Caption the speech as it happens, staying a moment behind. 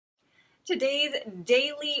Today's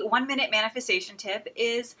daily 1-minute manifestation tip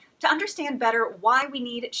is to understand better why we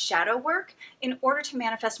need shadow work in order to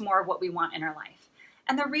manifest more of what we want in our life.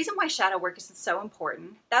 And the reason why shadow work is so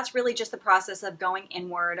important, that's really just the process of going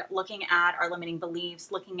inward, looking at our limiting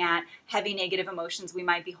beliefs, looking at heavy negative emotions we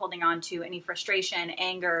might be holding on to, any frustration,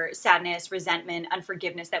 anger, sadness, resentment,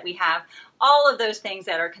 unforgiveness that we have, all of those things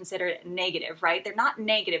that are considered negative, right? They're not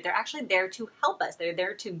negative. They're actually there to help us. They're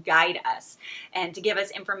there to guide us and to give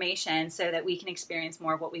us information so that we can experience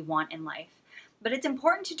more of what we want in life. But it's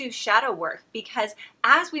important to do shadow work because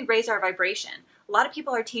as we raise our vibration, a lot of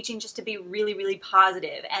people are teaching just to be really, really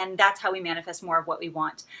positive, and that's how we manifest more of what we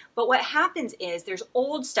want. But what happens is there's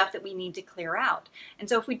old stuff that we need to clear out. And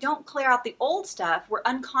so if we don't clear out the old stuff, we're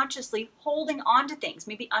unconsciously holding on to things,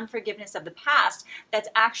 maybe unforgiveness of the past, that's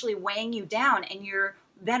actually weighing you down, and you're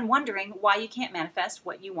then wondering why you can't manifest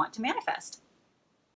what you want to manifest.